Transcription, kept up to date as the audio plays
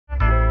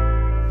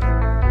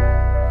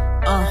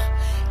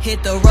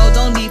Hit the road,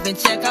 don't even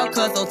check out,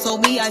 cause they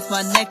told me ice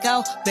my neck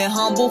out. Been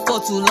humble for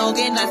too long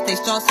and I stay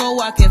strong so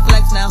I can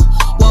flex now.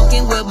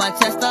 Walking with my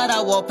chest out, I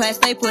walk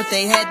past, they put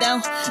their head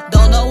down.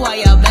 Don't know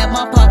why I'm at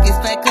my pockets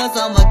fat, cause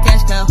I'm a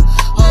cash cow.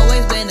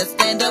 Always been a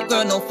stand-up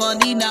girl, no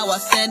funny, now I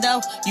stand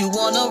out. You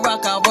wanna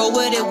rock, I roll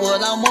with it, well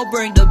I'ma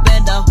bring the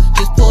band down.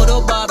 Just pour the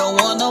bottle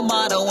on the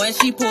model when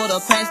she pulled her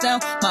pants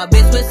down. My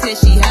bitch was here,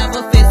 she have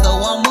a fit, so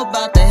I'm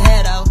about to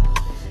head out.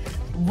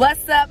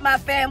 What's up, my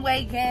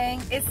family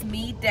gang? It's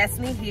me,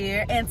 Destiny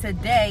here, and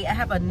today I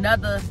have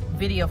another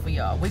video for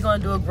y'all. We're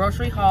gonna do a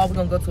grocery haul. We're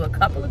gonna go to a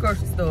couple of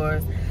grocery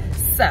stores.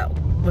 So,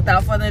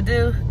 without further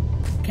ado,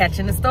 catch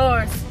you in the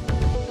stores.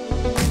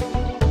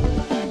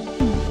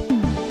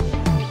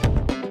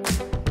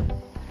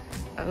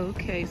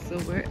 Okay, so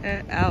we're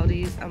at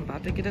Aldis. I'm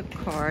about to get a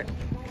cart.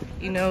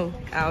 You know,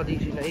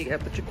 Aldis, you know you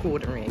gotta put your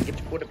quarter in, get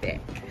your quarter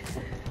back.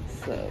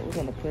 So, we're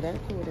gonna put our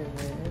quarter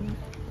in.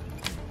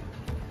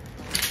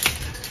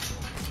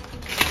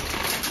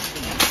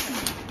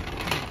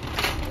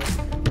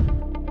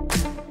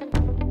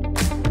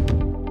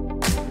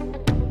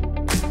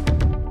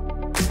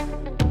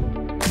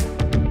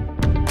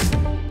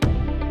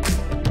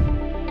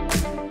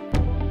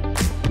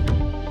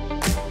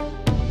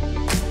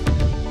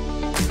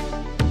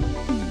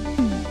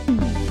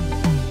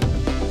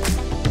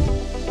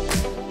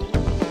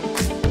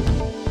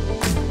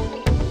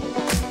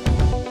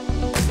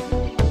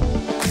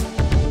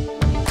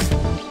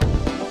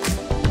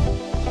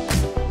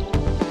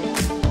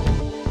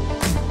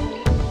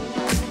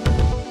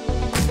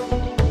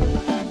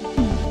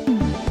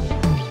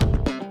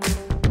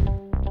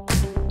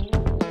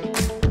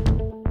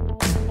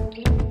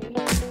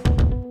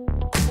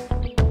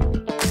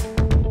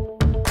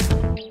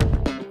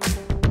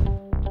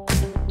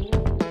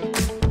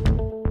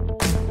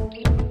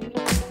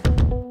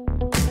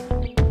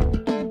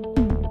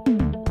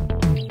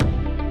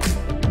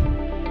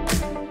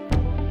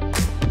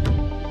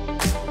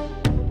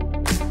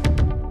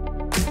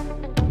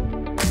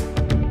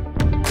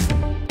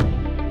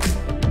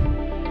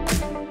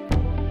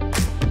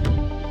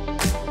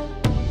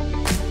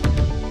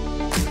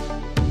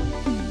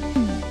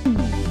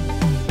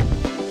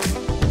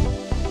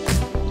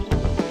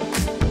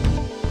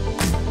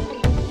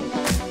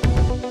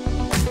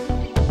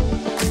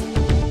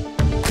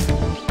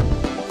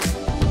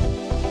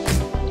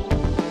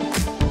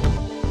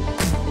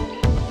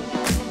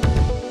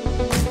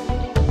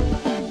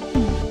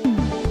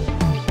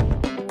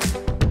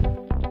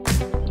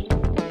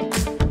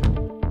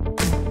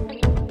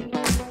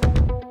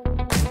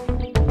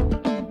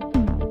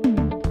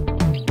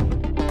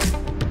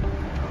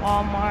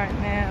 Walmart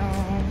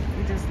now.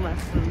 We just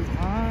left food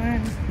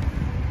on.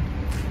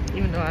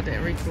 Even though I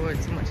didn't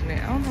record too much in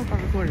there. I don't know if I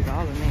recorded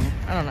all in there.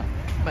 I don't know.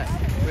 But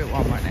we're at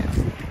Walmart now.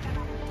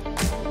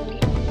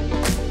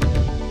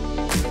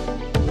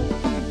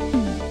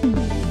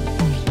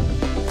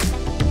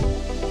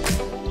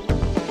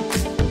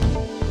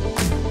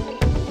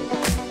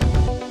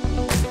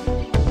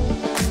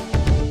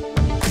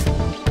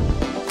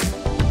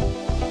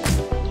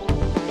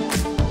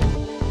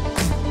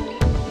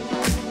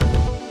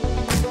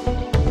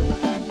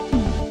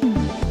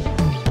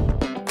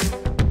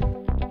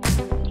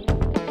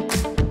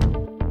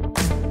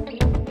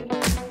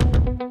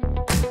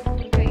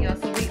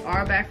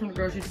 Back from the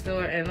grocery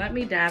store, and let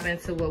me dive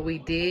into what we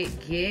did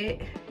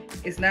get.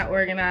 It's not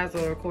organized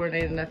or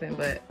coordinated, nothing,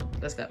 but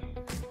let's go.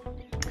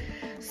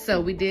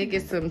 So we did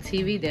get some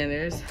TV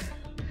dinners: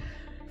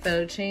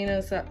 fettuccine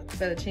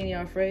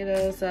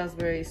alfredo,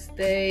 Salisbury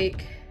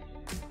steak,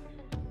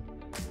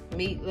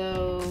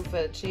 meatloaf,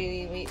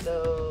 fettuccine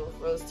meatloaf,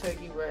 roast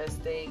turkey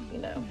breast steak. You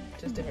know,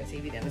 just different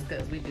TV dinners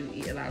because we do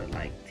eat a lot of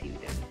like TV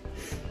dinners.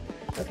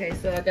 Okay,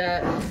 so I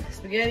got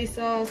spaghetti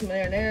sauce,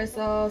 marinara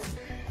sauce.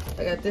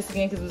 I got this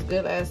again because it was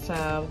good last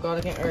time,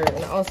 garlic and herb.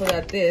 And I also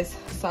got this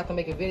so I can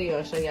make a video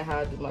and show you how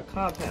I do my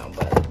compound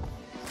butter.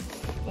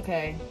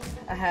 Okay,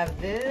 I have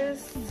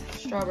this,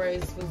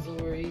 strawberries for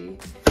Zuri.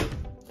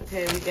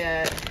 Okay, we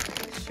got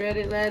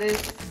shredded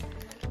lettuce.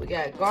 We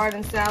got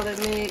garden salad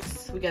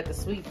mix. We got the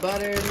sweet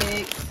butter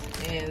mix.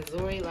 And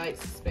Zuri likes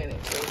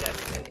spinach, so we got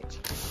spinach.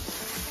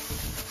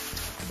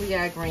 We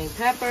got green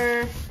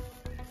pepper.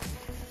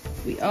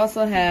 We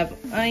also have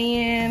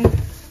onion.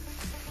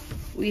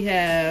 We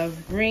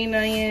have green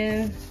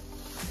onion,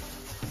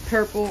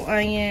 purple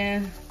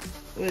onion,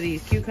 what are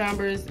these,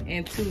 cucumbers,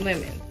 and 2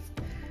 lemons.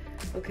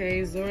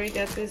 Okay, Zori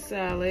got this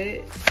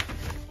salad.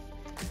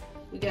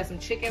 We got some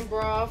chicken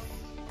broth.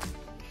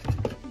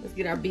 Let's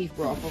get our beef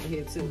broth over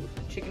here too.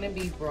 Chicken and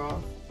beef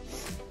broth.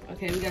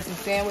 Okay, we got some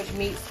sandwich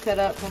meats cut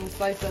up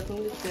sliced up from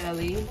the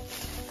deli.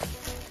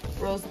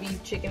 Roast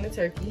beef, chicken, and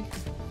turkey.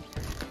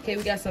 Okay,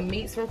 we got some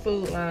meats from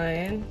Food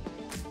Line.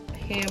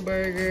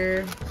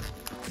 Hamburger.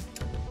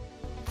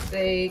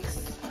 Steak,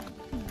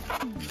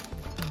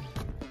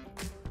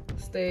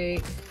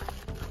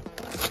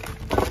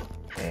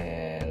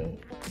 and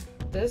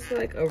that's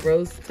like a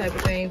roast type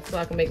of thing, so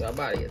I can make my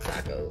body a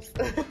tacos.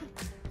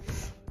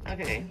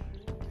 Okay,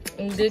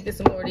 and we did get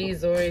some more of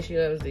these. Zori, she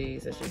loves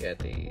these, so she got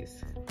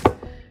these.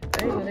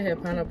 didn't know they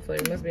had pineapple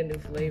flavor. Must be a new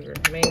flavor.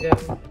 Mango.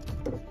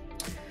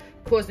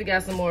 Of course, we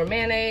got some more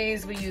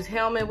mayonnaise. We use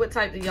Hellman. What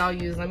type do y'all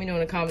use? Let me know in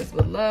the comments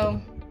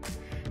below.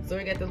 So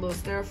we got the little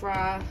stir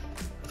fry.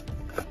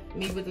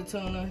 Meat with the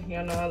tuna.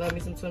 Y'all know I love me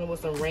some tuna with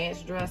some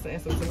ranch dressing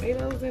and some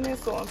tomatoes in it.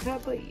 Salt and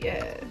pepper.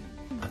 Yeah.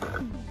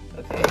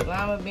 Okay,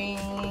 lima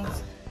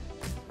beans.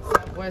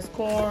 West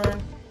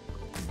corn.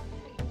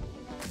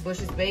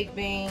 Bush's baked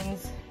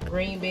beans.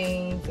 Green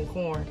beans and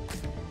corn.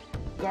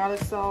 Garlic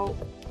salt.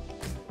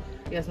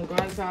 We got some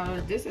garlic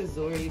powder. This is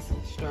Zori's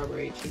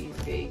strawberry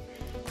cheesecake.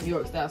 New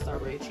York style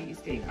strawberry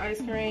cheesecake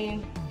ice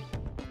cream.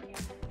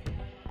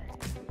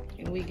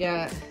 And we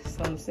got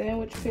some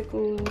sandwich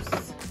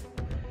pickles.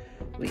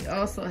 We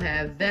also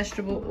have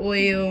vegetable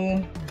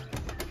oil.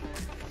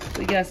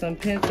 We got some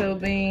pinto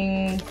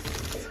beans.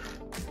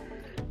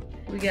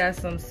 We got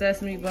some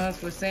sesame buns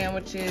for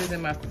sandwiches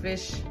and my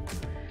fish.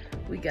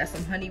 We got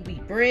some honey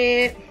wheat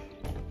bread.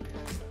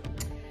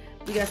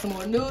 We got some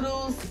more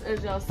noodles.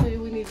 As y'all see,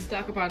 we need to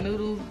stock up our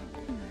noodles.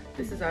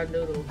 This is our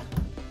noodle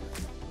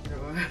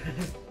drawer.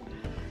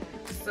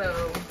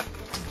 So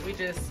we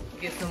just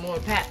get some more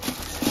packs.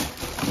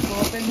 Go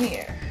up in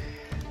here.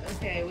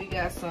 Okay, we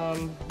got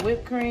some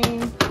whipped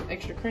cream,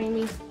 extra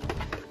creamy.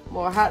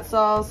 More hot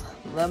sauce.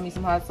 Love me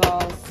some hot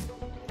sauce.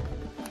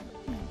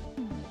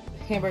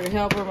 Hamburger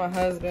helper, my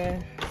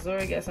husband.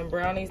 Zori got some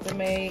brownies to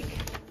make.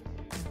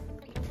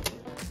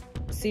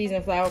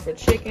 Seasoned flour for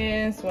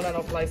chickens when I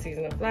don't like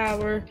seasoned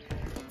flour.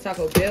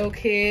 Taco Bell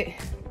kit.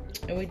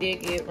 And we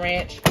did get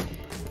ranch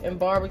and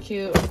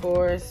barbecue, of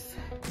course.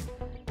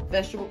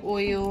 Vegetable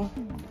oil.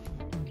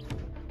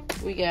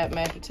 We got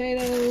mashed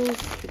potatoes,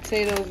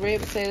 red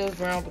potatoes,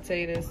 brown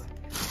potatoes.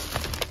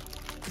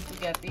 We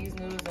got these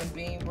noodles and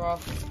bean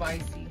broth,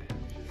 spicy.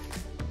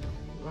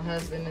 My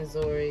husband and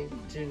Zori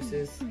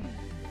juices.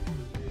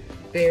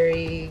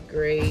 Berry,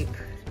 grape,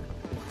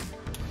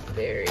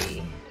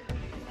 berry.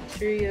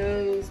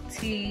 Cheerios,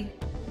 tea.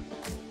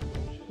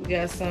 We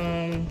got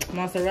some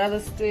mozzarella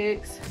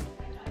sticks.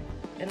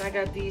 And I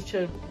got these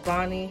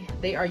Chobani.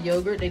 They are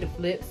yogurt, they the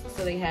flips.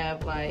 So they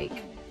have like,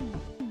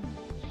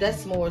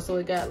 that's more. So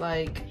it got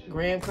like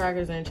graham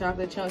crackers and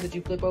chocolate chunks that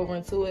you flip over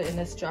into it. And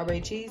that's strawberry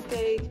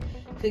cheesecake,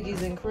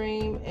 cookies and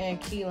cream, and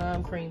key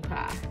lime cream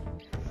pie.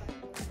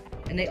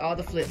 And they all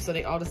the flips. So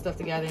they all the stuff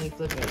together and you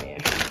flip in there.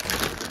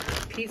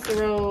 Pizza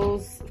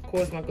rolls. Of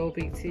course, my Go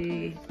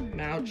PT.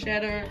 Mild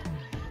cheddar.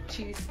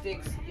 Cheese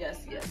sticks,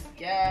 yes, yes,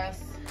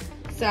 yes.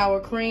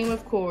 Sour cream,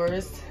 of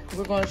course.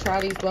 We're gonna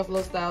try these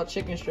buffalo style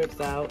chicken strips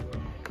out.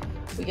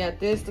 We got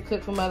this to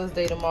cook for Mother's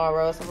Day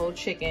tomorrow. It's a whole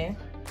chicken.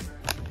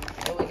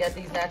 And we got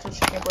these natural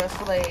chicken breast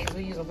fillets.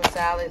 We use them for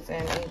salads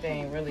and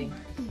anything, really.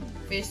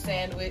 Fish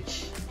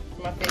sandwich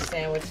for my fish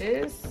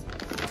sandwiches.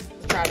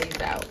 Let's try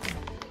these out.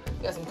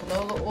 We got some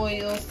canola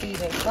oil,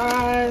 seasoned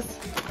fries,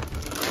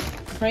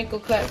 crinkle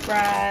cut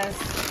fries,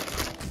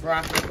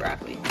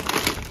 broccoli.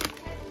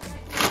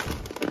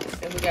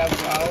 And we got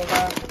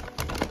guava.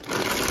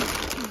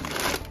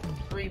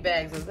 3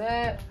 bags of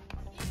that.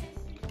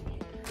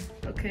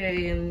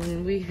 Okay,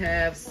 and we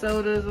have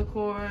sodas, of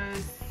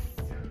course.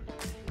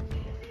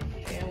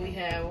 And we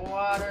have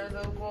waters,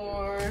 of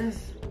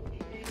course.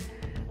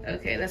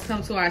 Okay, let's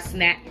come to our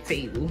snack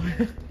table.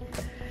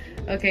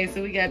 Okay,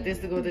 so we got this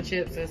to go with the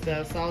chips and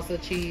stuff. Salsa,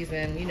 cheese,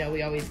 and you know,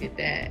 we always get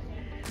that.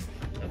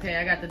 Okay,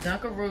 I got the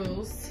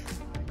Dunkaroos.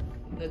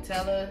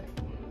 Nutella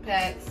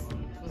packs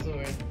for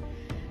Zori.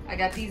 I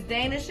got these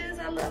Danishes.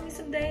 I love me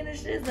some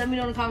Danishes. Let me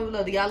know in the comment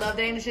below. Do y'all love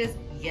Danishes?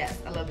 Yes,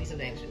 I love me some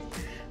Danishes.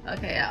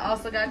 Okay, I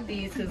also got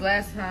these because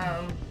last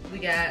time we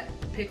got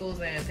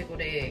pickles and pickled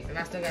eggs. And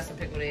I still got some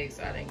pickled eggs,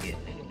 so I didn't get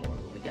any more.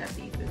 But we got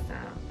these this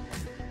time.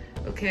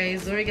 Okay,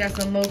 Zori got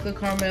some mocha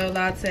caramel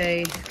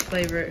latte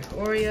flavored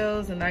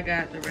Oreos. And I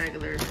got the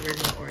regular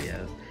original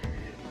Oreos.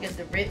 We got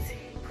the Ritz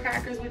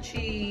crackers with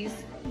cheese.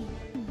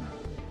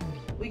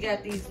 We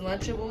got these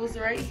Lunchables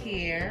right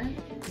here.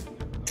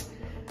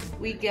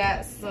 We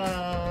got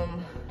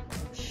some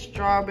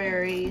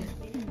strawberry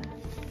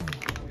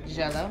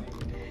jello.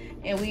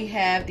 And we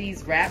have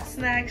these wrap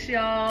snacks,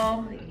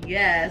 y'all.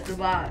 Yes, the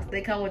box.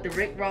 They come with the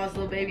Rick Ross,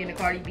 Little Baby, and the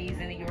Cardi B's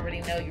in it. You already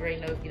know. You already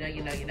know. If you know,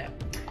 you know, you know.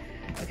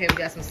 Okay, we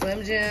got some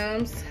Slim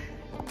Jims.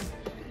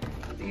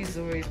 These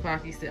Zori's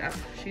Pocky still.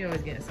 She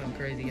always getting something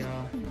crazy,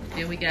 y'all.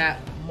 Then we got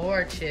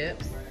more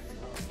chips.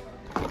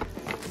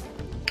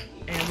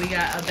 And we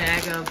got a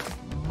bag of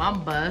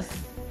Mambas.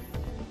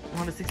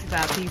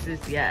 165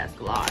 pieces, yes,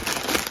 large.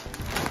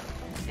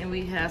 And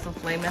we have some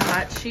Flamin'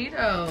 Hot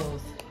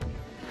Cheetos.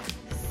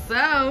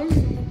 So,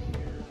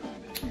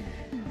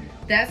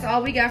 that's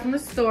all we got from the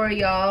store,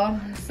 y'all.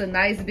 It's a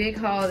nice big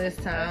haul this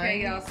time.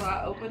 Okay, y'all, so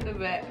I opened the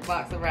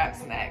box of wrap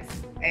snacks.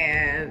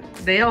 And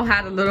they don't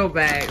have the little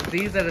bags.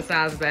 These are the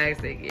size bags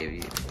they give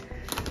you.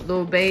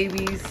 Little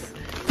Babies,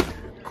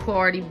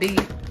 Cardi B.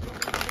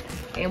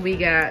 And we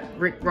got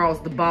Rick Ross,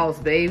 the Boss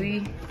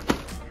Baby.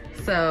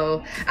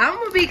 So I'm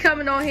gonna be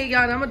coming on here,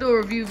 y'all. I'm gonna do a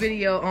review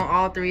video on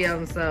all 3 of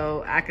them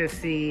so I can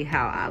see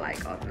how I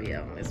like all 3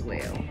 of them as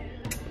well.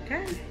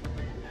 Okay.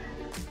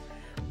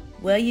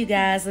 Well, you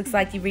guys, looks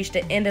like you reached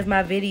the end of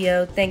my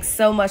video. Thanks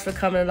so much for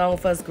coming along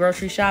with us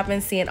grocery shopping,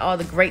 seeing all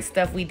the great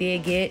stuff we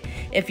did get.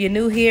 If you're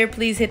new here,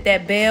 please hit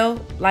that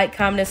bell, like,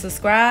 comment, and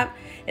subscribe.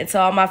 And to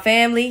all my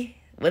family,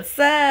 what's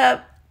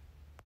up?